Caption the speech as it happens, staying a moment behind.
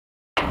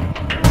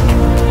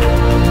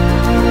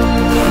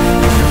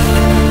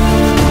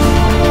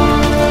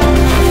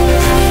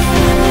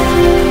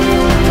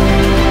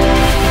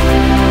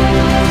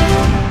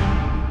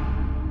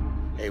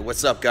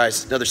What's up,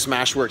 guys? Another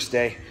SmashweRx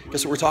day.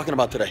 Guess what we're talking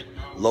about today?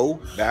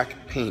 Low back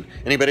pain.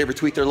 Anybody ever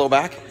tweak their low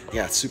back?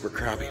 Yeah, it's super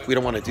crappy. We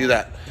don't want to do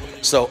that.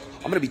 So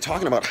I'm going to be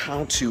talking about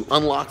how to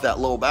unlock that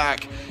low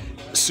back.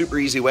 Super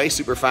easy way,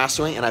 super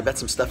fast way, and I bet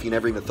some stuff you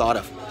never even thought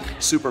of.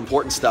 Super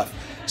important stuff.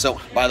 So,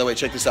 by the way,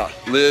 check this out.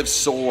 Live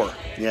sore.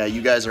 Yeah,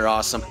 you guys are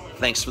awesome.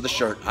 Thanks for the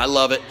shirt. I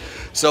love it.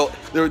 So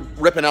they're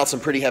ripping out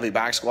some pretty heavy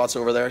back squats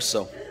over there,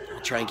 so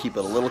I'll try and keep it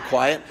a little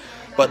quiet.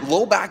 But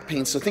low back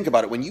pain, so think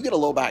about it. When you get a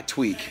low back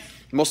tweak,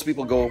 most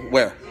people go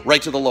where?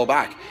 Right to the low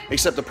back.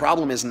 Except the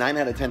problem is 9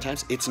 out of 10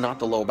 times, it's not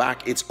the low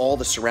back. It's all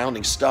the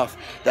surrounding stuff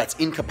that's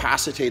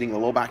incapacitating the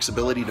low back's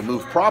ability to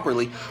move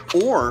properly,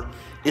 or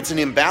it's an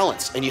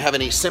imbalance and you have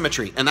an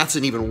asymmetry. And that's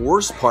an even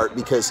worse part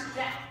because,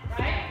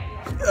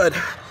 yeah,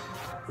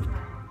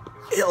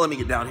 let me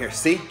get down here.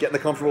 See, get in the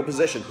comfortable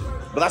position.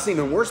 But that's the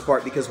even worse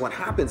part because what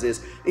happens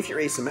is if you're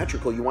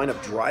asymmetrical, you wind up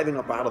driving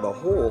up out of the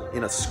hole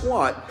in a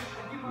squat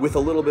with a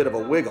little bit of a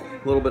wiggle,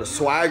 a little bit of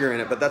swagger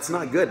in it, but that's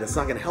not good. That's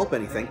not going to help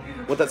anything.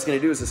 What that's going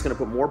to do is it's going to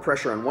put more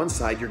pressure on one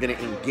side. You're going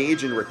to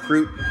engage and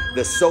recruit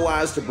the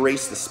psoas to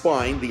brace the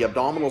spine, the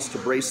abdominals to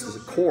brace the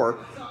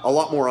core, a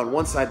lot more on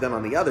one side than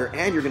on the other,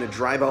 and you're going to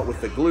drive out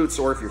with the glutes,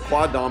 or if you're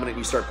quad dominant and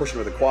you start pushing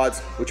with the quads,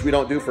 which we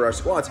don't do for our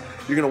squats,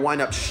 you're going to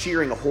wind up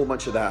shearing a whole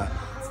bunch of that,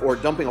 or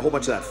dumping a whole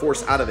bunch of that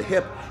force out of the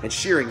hip and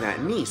shearing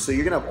that knee. So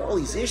you're gonna have all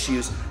these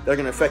issues that are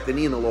gonna affect the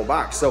knee and the low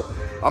back. So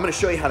I'm gonna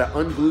show you how to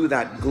unglue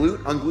that glute,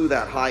 unglue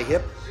that high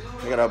hip.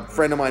 I got a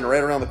friend of mine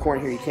right around the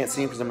corner here. You can't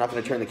see him because I'm not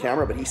gonna turn the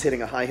camera, but he's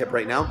hitting a high hip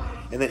right now.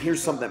 And then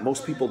here's something that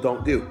most people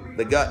don't do,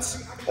 the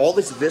guts. All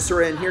this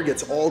viscera in here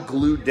gets all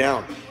glued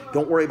down.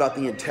 Don't worry about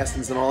the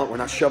intestines and all that. We're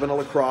not shoving a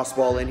lacrosse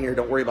ball in here.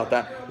 Don't worry about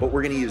that. But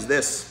we're gonna use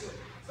this.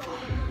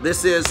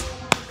 This is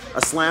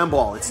a slam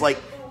ball. It's like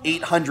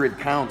 800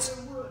 pounds.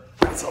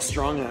 That's how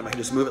strong I am. I can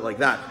just move it like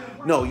that.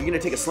 No, you're gonna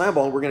take a slam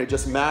ball and we're gonna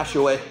just mash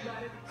away.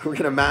 We're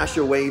gonna mash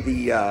away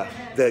the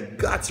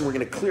guts, and we're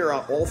gonna clear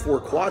out all 4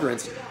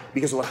 quadrants,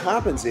 because what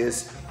happens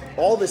is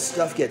all this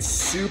stuff gets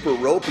super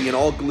ropey and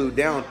all glued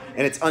down,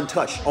 and it's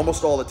untouched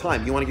almost all the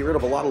time. You wanna get rid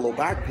of a lot of low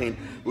back pain.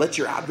 Let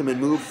your abdomen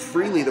move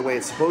freely the way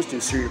it's supposed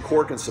to so your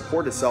core can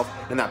support itself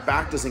and that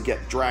back doesn't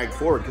get dragged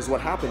forward, because what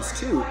happens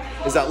too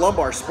is that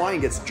lumbar spine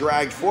gets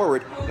dragged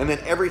forward and then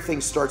everything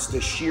starts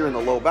to shear in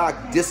the low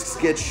back. Discs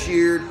get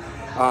sheared,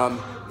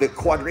 the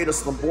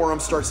quadratus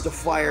lumborum starts to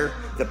fire,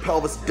 the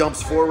pelvis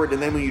dumps forward,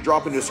 and then when you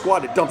drop into a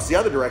squat, it dumps the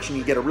other direction.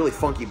 You get a really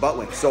funky butt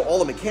wing. So all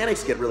the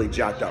mechanics get really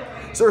jacked up.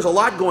 So there's a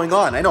lot going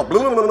on. I know,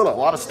 a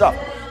lot of stuff.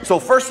 So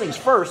first things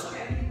first,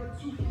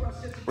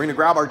 we're gonna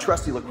grab our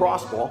trusty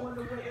lacrosse ball.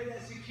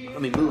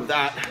 Let me move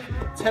that.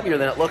 It's heavier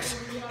than it looks,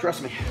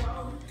 trust me.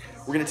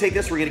 We're gonna take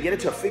this, we're gonna get it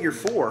to a figure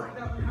 4,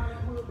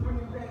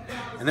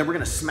 and then we're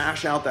gonna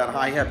smash out that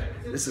high hip.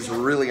 This is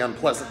really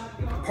unpleasant.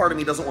 Part of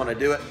me doesn't wanna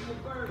do it,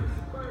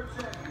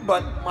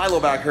 but my low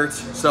back hurts.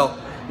 So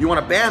you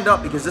wanna band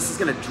up, because this is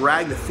gonna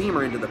drag the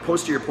femur into the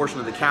posterior portion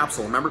of the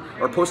capsule, remember?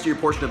 Or posterior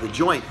portion of the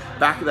joint,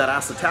 back of that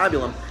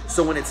acetabulum.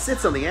 So when it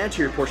sits on the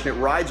anterior portion, it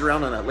rides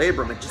around on that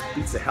labrum, it just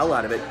beats the hell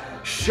out of it.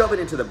 Shove it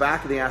into the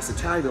back of the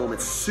acetabulum.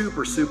 It's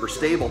super, super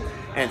stable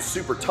and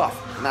super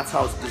tough. And that's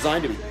how it's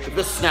designed to be. If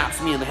this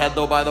snaps me in the head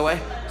though, by the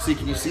way, see,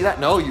 can you see that?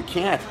 No, you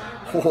can't.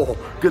 Oh,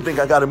 good thing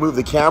I gotta move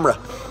the camera.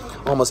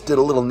 Almost did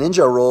a little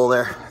ninja roll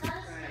there.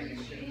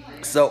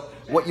 So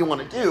what you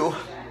wanna do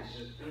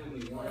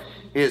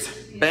is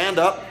band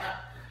up.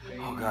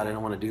 Oh God, I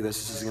don't wanna do this.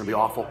 This is gonna be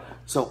awful.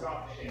 So,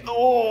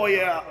 oh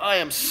yeah, I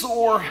am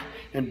sore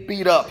and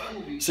beat up.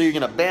 So you're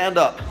gonna band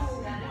up.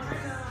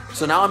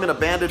 So now I'm in a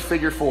banded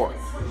figure 4,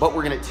 but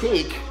we're gonna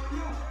take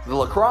the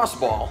lacrosse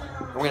ball,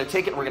 and we're gonna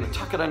take it and we're gonna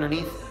tuck it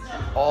underneath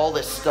all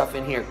this stuff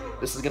in here.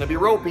 This is gonna be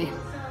ropey.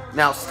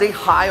 Now stay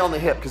high on the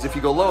hip, because if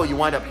you go low, you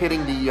wind up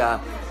hitting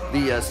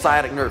the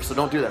sciatic nerve, so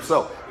don't do that.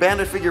 So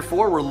banded figure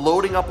 4, we're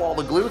loading up all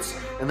the glutes,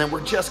 and then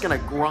we're just gonna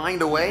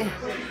grind away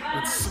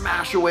and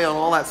smash away on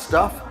all that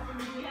stuff.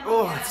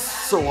 Oh, it's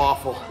so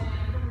awful.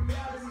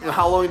 You know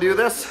how long we do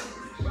this?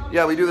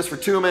 Yeah, we do this for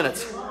 2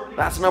 minutes.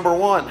 That's number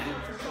 1.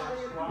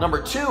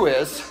 Number 2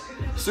 is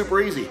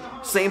super easy.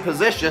 Same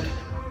position,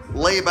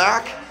 lay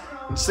back,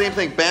 same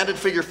thing, banded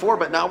figure 4,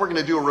 but now we're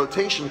gonna do a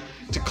rotation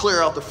to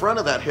clear out the front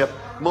of that hip,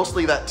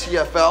 mostly that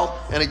TFL,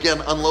 and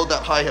again, unload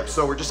that high hip.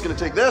 So we're just gonna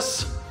take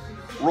this,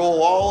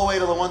 roll all the way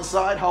to the one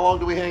side. How long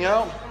do we hang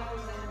out?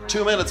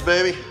 2 minutes,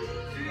 baby.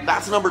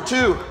 That's number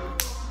 2.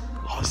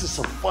 Oh, this is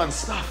some fun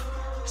stuff.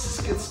 This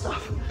is good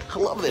stuff. I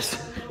love this.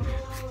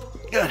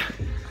 Good.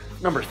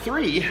 Number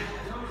 3,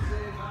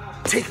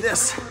 take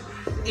this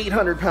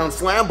 800-pound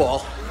slam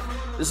ball.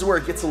 This is where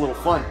it gets a little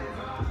fun.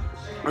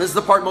 This is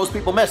the part most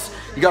people miss.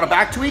 You got a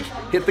back tweak,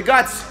 hit the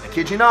guts, I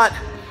kid you not,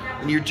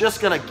 and you're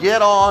just gonna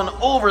get on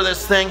over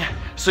this thing.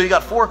 So you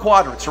got 4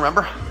 quadrants,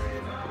 remember?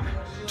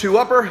 2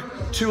 upper,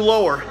 2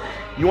 lower.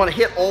 You wanna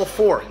hit all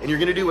 4, and you're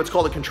gonna do what's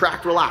called a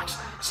contract relax.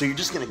 So you're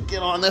just gonna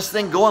get on this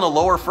thing, go on the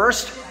lower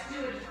first.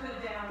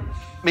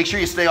 Make sure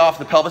you stay off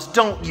the pelvis.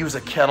 Don't use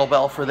a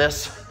kettlebell for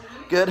this.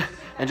 Good,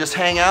 and just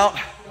hang out.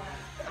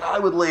 I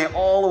would lay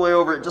all the way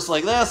over it just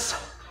like this,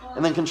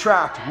 and then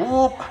contract,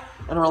 whoop,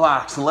 and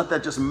relax, and let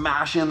that just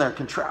mash in there,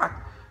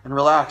 contract and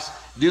relax.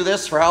 Do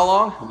this for how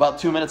long? About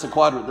 2 minutes a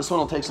quadrant. This one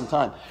will take some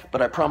time,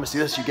 but I promise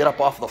you this, you get up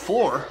off the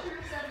floor,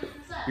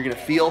 you're gonna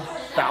feel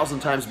 1,000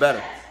 times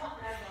better.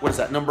 What is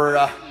that,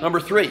 number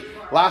 3.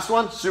 Last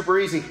one, super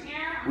easy.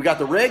 We got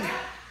the rig.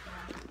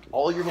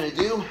 All you're gonna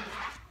do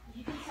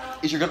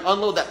is you're gonna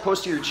unload that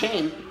posterior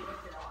chain.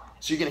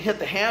 So you're gonna hit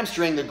the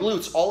hamstring, the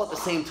glutes, all at the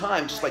same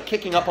time, just by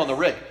kicking up on the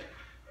rig.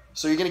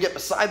 So you're gonna get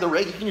beside the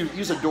rig. You can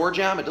use a door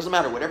jamb, it doesn't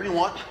matter, whatever you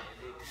want.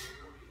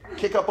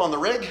 Kick up on the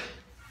rig.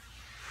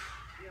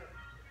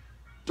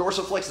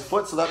 Dorsiflex the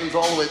foot, so that means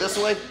all the way this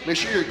way. Make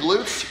sure your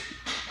glutes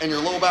and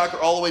your low back are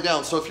all the way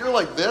down. So if you're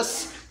like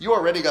this, you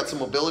already got some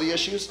mobility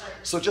issues.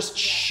 So just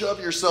shove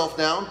yourself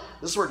down.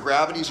 This is where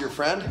gravity's your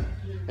friend.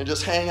 And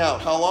just hang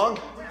out. How long?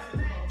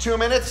 2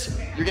 minutes.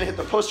 You're gonna hit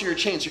the posterior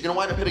chain. So you're gonna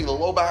wind up hitting the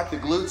low back, the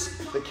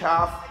glutes, the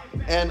calf,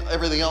 and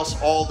everything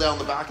else all down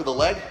the back of the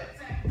leg.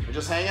 And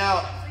just hang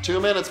out. 2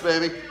 minutes,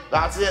 baby.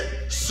 That's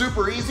it.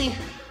 Super easy,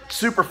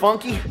 super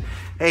funky.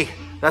 Hey,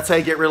 that's how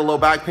you get rid of low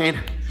back pain.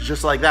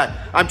 Just like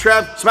that. I'm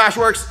Trev,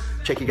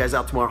 SmashweRx. Check you guys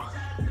out tomorrow.